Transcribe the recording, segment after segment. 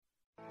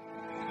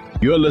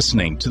You're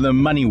listening to the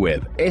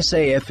MoneyWeb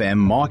SAFM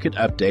Market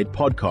Update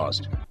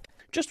Podcast.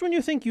 Just when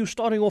you think you're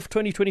starting off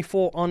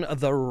 2024 on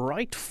the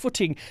right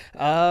footing,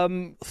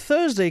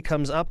 Thursday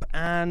comes up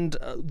and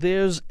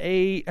there's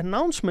a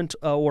announcement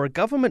or a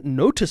government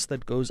notice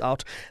that goes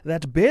out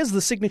that bears the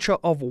signature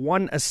of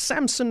one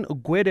Samson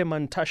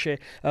Gwede-Mantashe,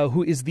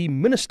 who is the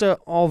Minister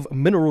of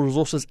Mineral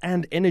Resources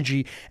and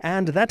Energy,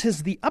 and that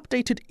is the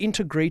updated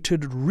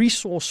integrated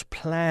resource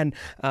plan.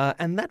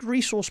 And that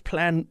resource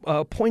plan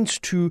points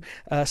to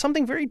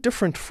something very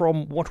different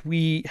from what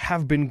we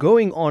have been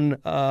going on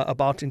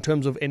about in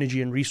terms of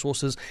energy and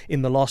resources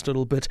in the last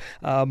little bit.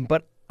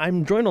 But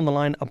I'm joined on the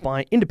line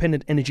by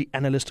independent energy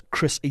analyst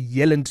Chris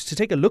Yelland to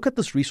take a look at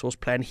this resource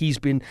plan. He's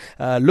been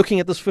looking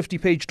at this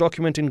 50-page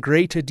document in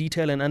greater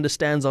detail and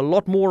understands a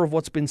lot more of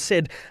what's been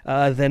said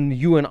than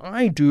you and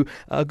I do.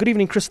 Good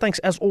evening, Chris. Thanks,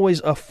 as always,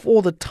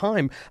 for the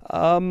time.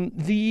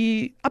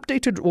 The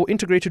updated or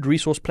integrated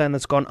resource plan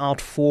that's gone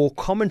out for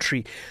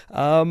commentary.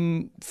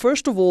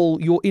 First of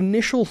all, your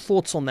initial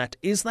thoughts on that.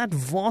 Is that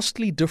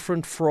vastly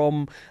different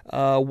from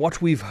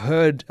what we've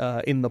heard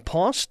in the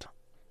past?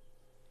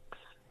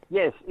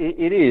 Yes,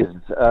 it is.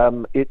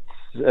 It's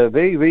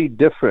very, very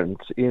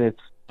different in its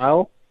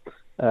style,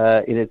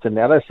 in its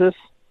analysis,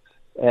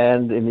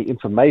 and in the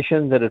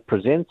information that it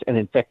presents, and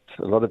in fact,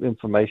 a lot of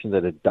information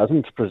that it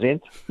doesn't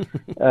present.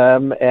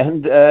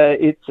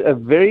 It's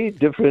very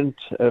different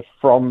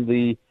from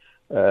the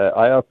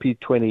IRP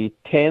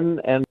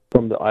 2010 and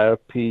from the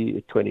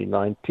IRP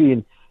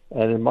 2019.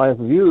 And in my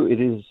view,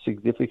 it is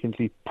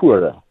significantly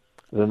poorer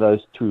than those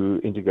two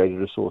integrated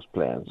resource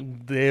plans.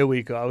 There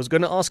we go. I was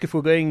going to ask if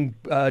we're going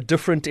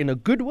different in a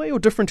good way or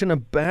different in a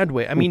bad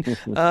way. I mean,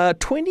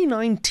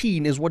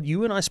 2019 is what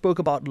you and I spoke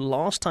about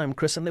last time,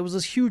 Chris, and there was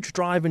this huge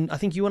drive, and I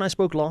think you and I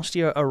spoke last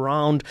year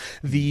around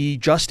the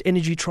just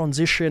energy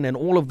transition and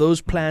all of those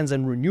plans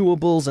and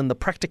renewables and the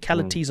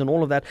practicalities and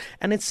all of that.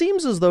 And it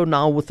seems as though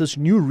now with this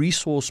new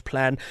resource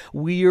plan,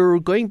 we're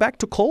going back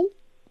to coal?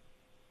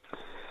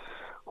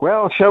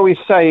 Well, shall we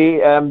say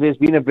there's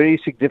been a very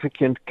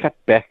significant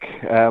cutback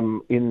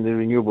in the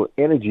renewable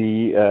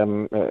energy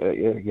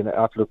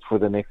outlook for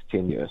the next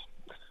 10 years.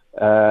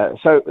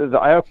 So the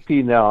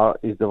IRP now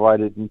is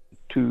divided into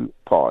two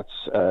parts.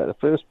 The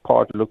first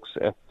part looks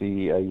at the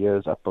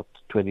years up to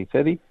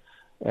 2030,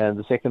 and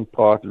the second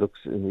part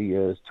looks in the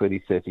years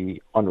 2030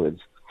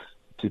 onwards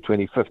to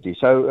 2050.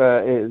 So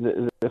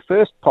the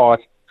first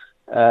part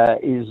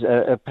is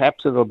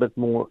perhaps a little bit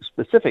more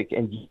specific,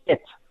 and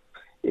yet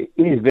it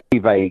is very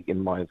vague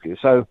in my view.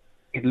 So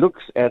it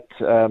looks at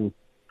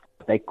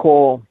they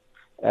call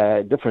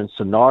different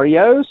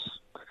scenarios,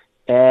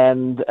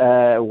 and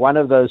one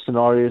of those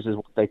scenarios is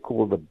what they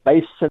call the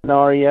base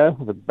scenario,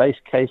 the base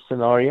case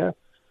scenario,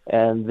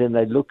 and then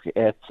they look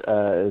at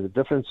the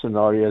different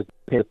scenarios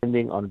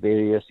depending on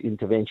various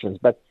interventions.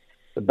 But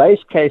the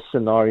base case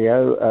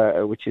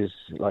scenario, which is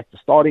like the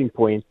starting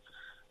point,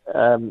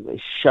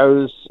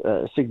 shows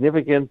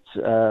significant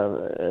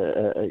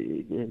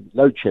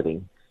load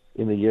shedding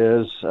in the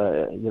years,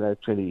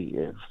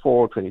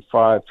 24,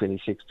 25,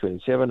 26,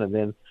 27, and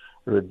then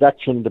a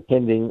reduction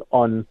depending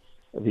on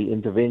the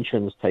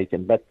interventions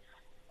taken. But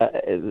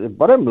the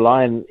bottom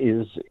line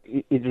is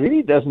it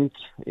really doesn't,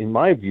 in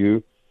my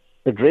view,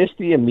 address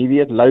the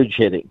immediate load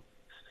shedding.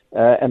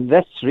 And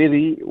that's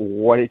really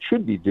what it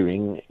should be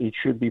doing. It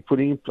should be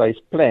putting in place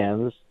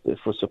plans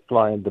for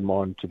supply and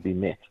demand to be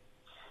met.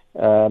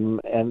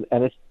 And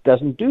it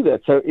doesn't do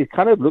that. So it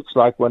kind of looks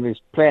like one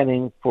is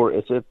planning for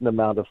a certain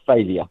amount of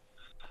failure.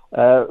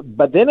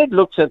 But then it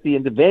looks at the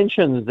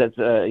interventions that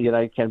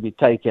can be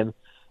taken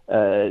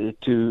to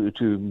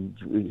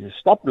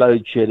stop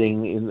load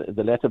shedding in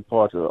the latter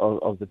part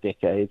of the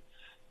decade.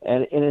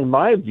 And in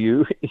my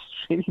view, it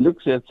really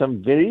looks at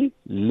some very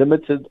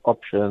limited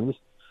options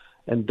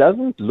and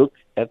doesn't look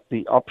at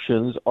the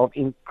options of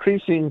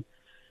increasing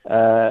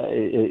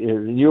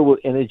renewable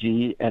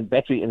energy and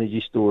battery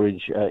energy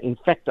storage. In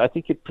fact, I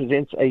think it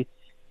presents a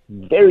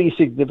very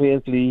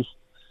significantly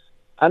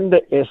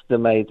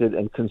underestimated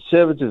and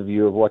conservative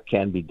view of what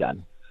can be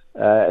done.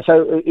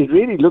 So it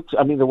really looks,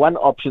 the one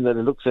option that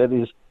it looks at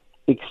is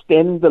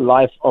extend the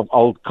life of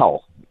old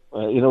coal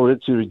in order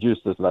to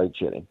reduce this load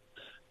shedding.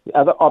 The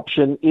other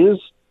option is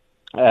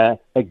a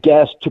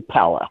gas to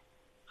power.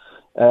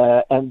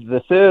 And the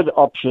third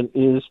option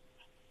is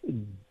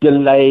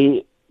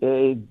delay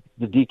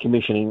the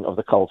decommissioning of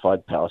the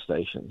coal-fired power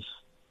stations.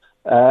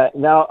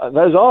 Now,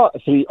 those are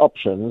three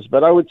options,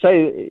 but I would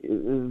say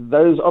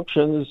those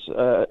options,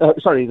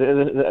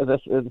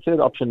 the third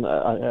option,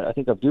 I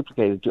think I've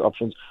duplicated two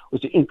options, was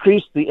to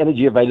increase the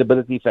energy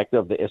availability factor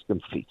of the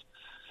Eskom fleet.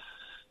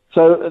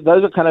 So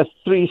those are kind of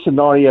three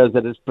scenarios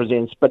that it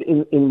presents. But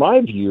in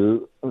my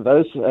view,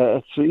 those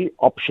three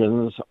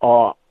options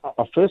are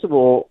first of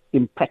all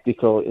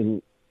impractical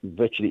in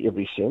virtually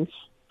every sense.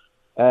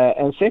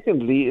 And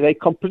secondly, they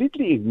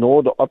completely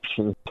ignore the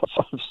option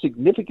of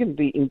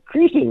significantly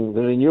increasing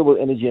the renewable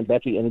energy and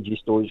battery energy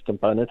storage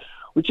component,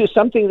 which is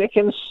something that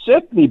can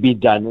certainly be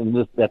done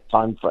in that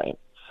time frame.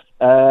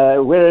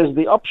 Whereas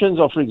the options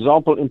of, for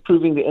example,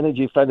 improving the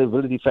energy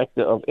availability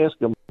factor of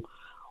Eskom,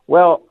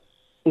 well,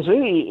 it's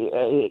really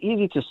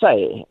easy to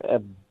say,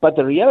 but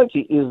the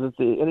reality is that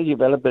the energy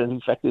availability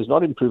factor is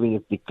not improving,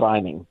 it's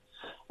declining.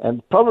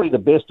 And probably the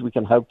best we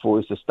can hope for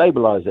is to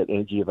stabilize that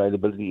energy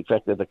availability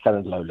factor at the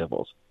current low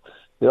levels.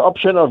 The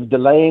option of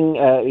delaying,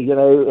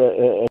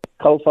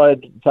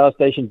 coal-fired power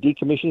station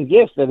decommissioning,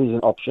 yes, that is an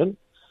option.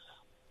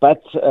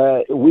 But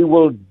we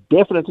will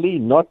definitely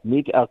not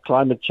meet our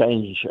climate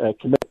change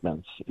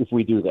commitments if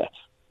we do that.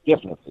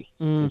 Definitely.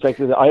 In fact,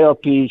 the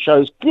IRP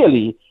shows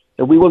clearly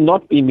that we will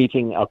not be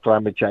meeting our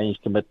climate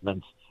change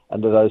commitments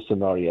under those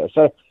scenarios.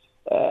 So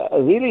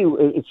really,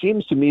 it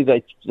seems to me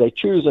that they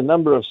choose a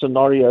number of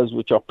scenarios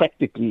which are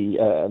practically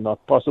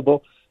not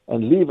possible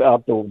and leave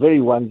out the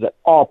very ones that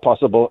are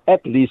possible,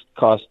 at least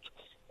cost,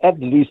 at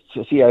least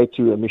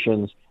CO2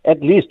 emissions, at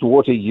least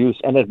water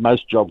use, and at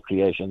most job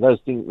creation. Those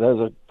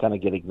are kind of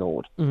get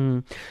ignored.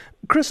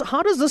 Chris,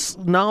 how does this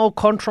now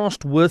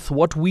contrast with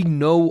what we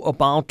know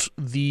about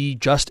the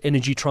just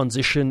energy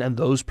transition and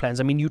those plans?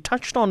 I mean, you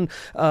touched on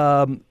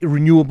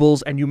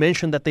renewables, and you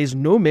mentioned that there's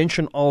no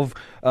mention of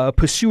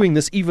pursuing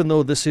this, even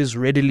though this is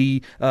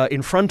readily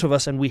in front of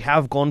us, and we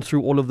have gone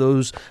through all of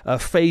those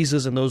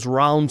phases and those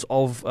rounds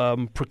of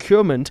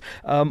procurement.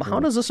 How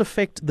does this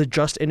affect the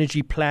just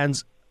energy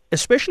plans,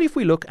 especially if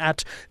we look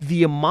at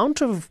the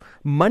amount of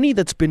money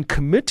that's been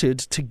committed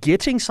to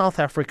getting South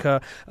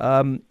Africa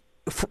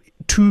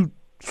to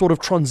sort of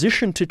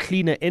transition to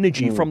cleaner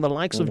energy from the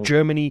likes of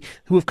Germany,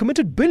 who have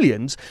committed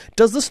billions?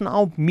 Does this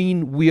now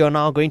mean we are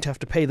now going to have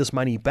to pay this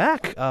money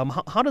back?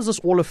 How does this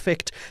all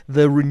affect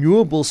the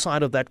renewable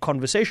side of that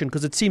conversation?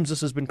 Because it seems this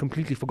has been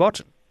completely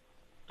forgotten.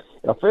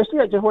 Firstly,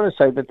 I just want to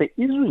say that there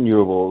is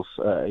renewables,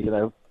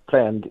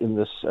 planned in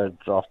this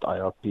draft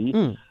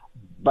IRP.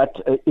 But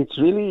it's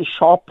really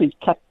sharply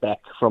cut back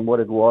from what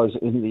it was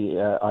in the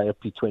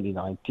IRP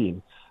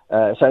 2019.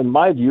 So in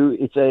my view,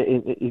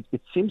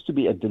 it seems to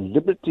be a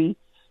deliberately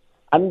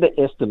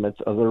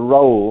underestimate of the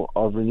role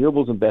of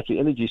renewables and battery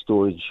energy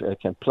storage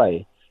can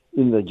play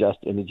in the just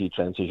energy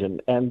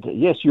transition. And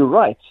yes, you're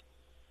right.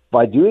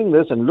 By doing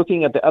this and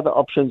looking at the other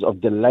options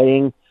of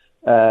delaying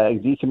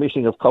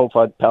decommissioning of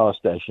coal-fired power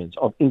stations,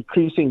 of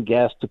increasing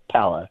gas to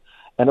power,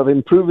 and of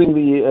improving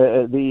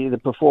the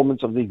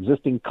performance of the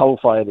existing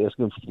coal-fired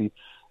Eskom fleet,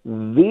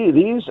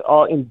 these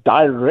are in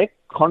direct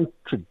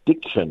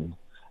contradiction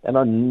and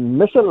are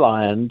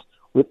misaligned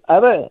with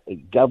other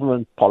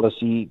government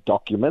policy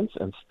documents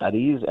and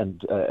studies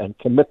and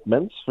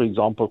commitments. For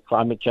example,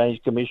 Climate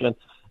Change Commission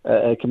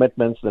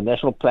commitments, the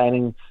National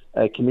Planning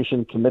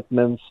Commission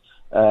commitments,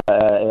 the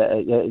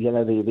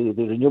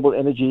Renewable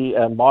Energy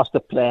Master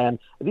Plan.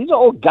 These are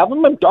all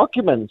government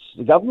documents,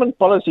 government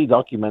policy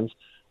documents.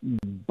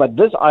 But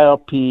this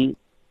IRP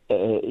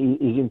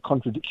is in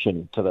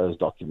contradiction to those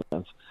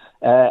documents.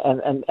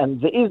 And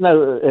there is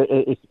no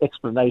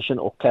explanation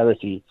or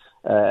clarity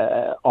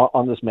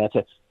on this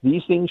matter.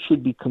 These things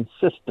should be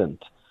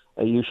consistent.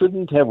 You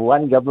shouldn't have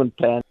one government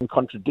plan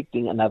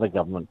contradicting another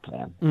government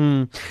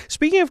plan.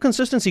 Speaking of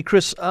consistency,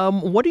 Chris,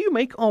 what do you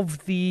make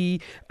of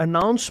the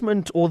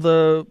announcement or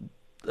the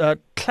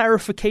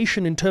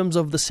clarification in terms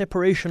of the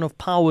separation of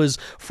powers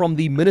from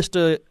the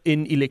Minister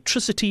in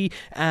Electricity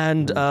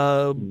and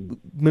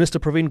Minister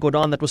Pravin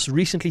Gordhan that was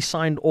recently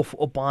signed off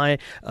by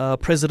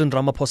President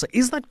Ramaphosa?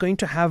 Is that going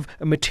to have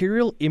a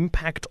material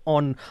impact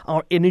on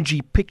our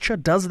energy picture?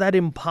 Does that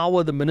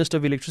empower the Minister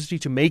of Electricity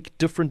to make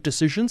different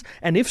decisions?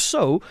 And if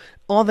so,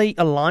 are they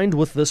aligned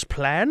with this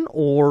plan,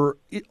 or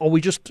are we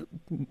just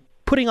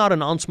putting out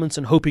announcements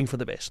and hoping for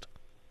the best?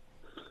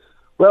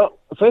 Well,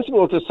 first of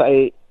all, to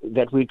say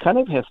that we kind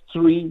of have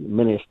three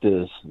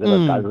ministers that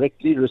are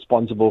directly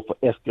responsible for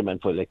Eskom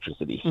and for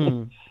electricity.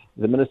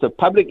 The Minister of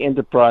Public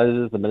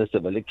Enterprises, the Minister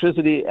of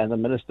Electricity, and the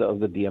Minister of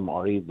the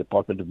DMRE,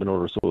 Department of Mineral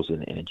Resources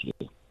and Energy.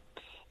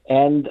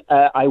 And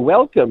I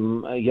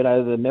welcome,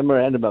 the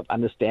memorandum of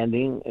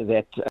understanding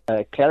that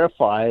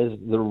clarifies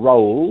the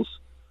roles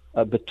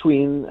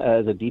between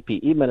the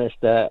DPE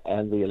minister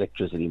and the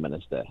electricity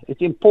minister.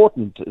 It's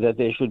important that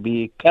there should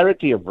be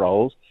clarity of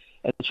roles.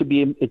 And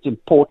it's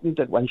important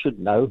that one should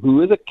know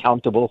who is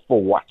accountable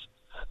for what.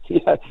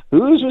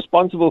 Who is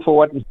responsible for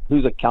what and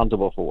who's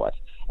accountable for what.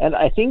 And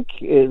I think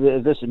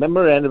this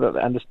memorandum of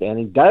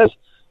understanding does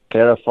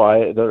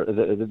clarify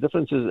the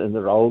differences in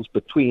the roles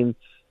between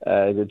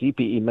the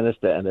DPE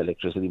minister and the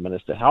electricity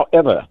minister.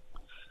 However,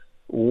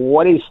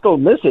 what is still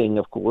missing,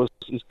 of course,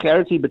 is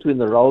clarity between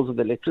the roles of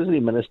the electricity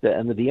minister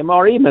and the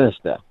DMRE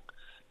minister.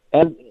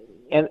 And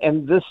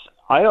this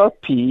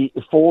IRP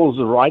falls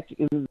right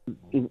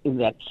in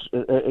that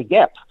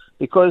gap,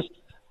 because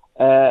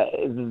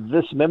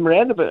this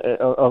memorandum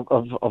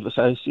of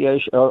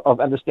association of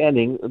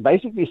understanding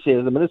basically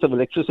says the Minister of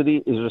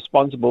Electricity is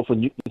responsible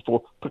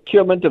for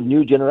procurement of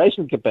new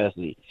generation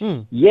capacity.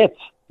 Yet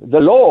the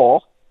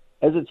law,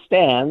 as it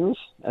stands,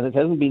 and it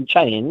hasn't been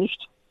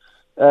changed,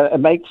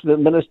 makes the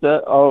Minister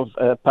of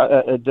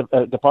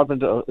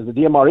Department of the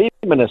DMRE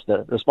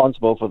Minister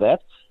responsible for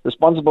that,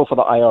 responsible for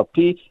the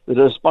IRP,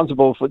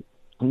 responsible for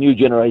new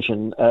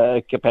generation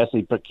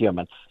capacity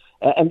procurement.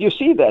 And you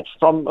see that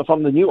from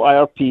the new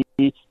IRP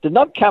did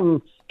not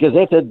come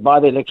gazetted by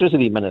the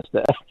electricity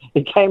minister.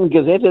 It came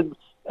gazetted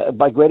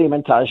by Gwede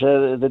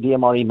Mantashe, the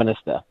DMRE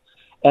minister.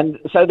 And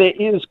so there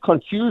is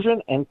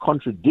confusion and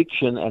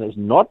contradiction, and is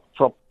not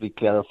properly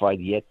clarified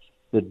yet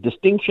the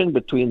distinction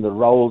between the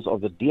roles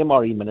of the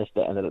DMRE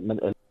minister and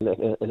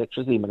the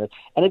electricity minister.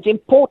 And it's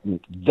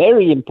important,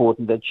 very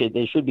important, that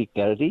there should be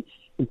clarity,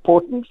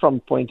 important from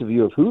the point of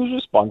view of who's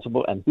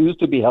responsible and who's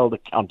to be held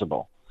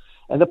accountable.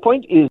 And the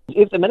point is,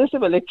 if the Minister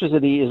of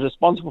Electricity is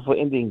responsible for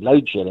ending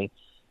load shedding,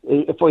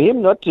 for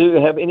him not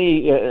to have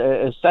any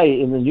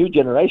say in the new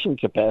generation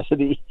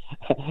capacity,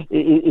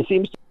 it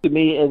seems to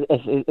me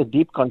a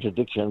deep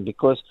contradiction,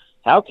 because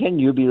how can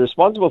you be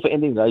responsible for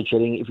ending load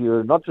shedding if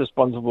you're not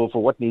responsible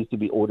for what needs to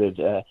be ordered?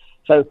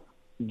 So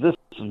this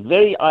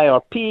very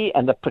IRP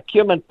and the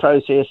procurement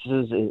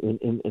processes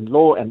in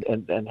law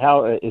and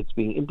how it's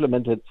being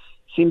implemented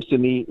seems to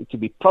me to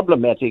be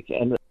problematic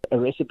and a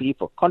recipe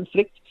for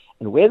conflict.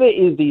 And where there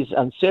is these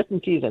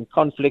uncertainties and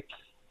conflict,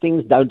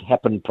 things don't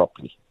happen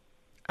properly.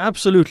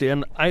 Absolutely.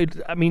 And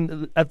I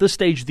mean, at this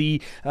stage,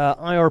 the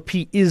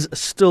IRP is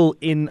still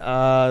in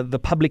the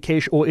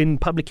publication or in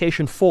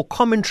publication for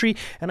commentary.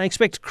 And I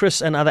expect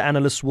Chris and other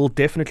analysts will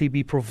definitely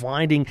be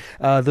providing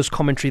this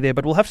commentary there.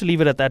 But we'll have to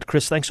leave it at that,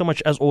 Chris. Thanks so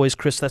much, as always,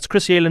 Chris. That's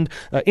Chris Yayland,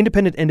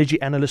 independent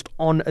energy analyst,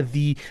 on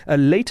the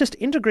latest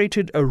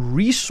integrated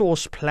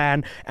resource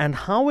plan and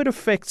how it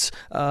affects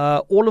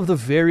all of the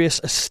various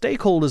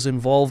stakeholders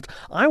involved.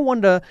 I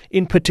wonder,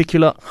 in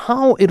particular,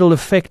 how it'll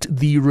affect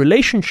the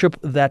relationship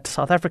that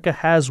South Africa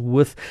has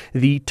with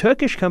the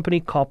Turkish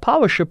company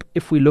Karpowership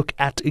if we look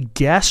at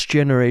gas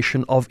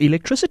generation of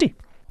electricity.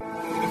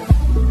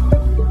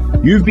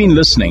 You've been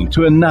listening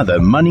to another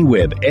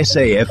MoneyWeb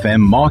SAFM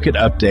Market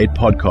Update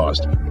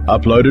podcast,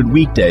 uploaded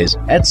weekdays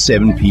at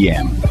 7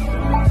 p.m.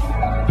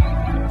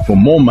 For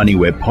more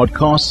MoneyWeb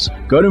podcasts,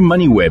 go to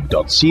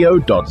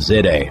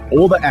moneyweb.co.za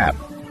or the app,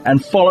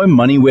 and follow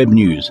MoneyWeb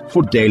News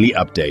for daily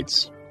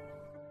updates.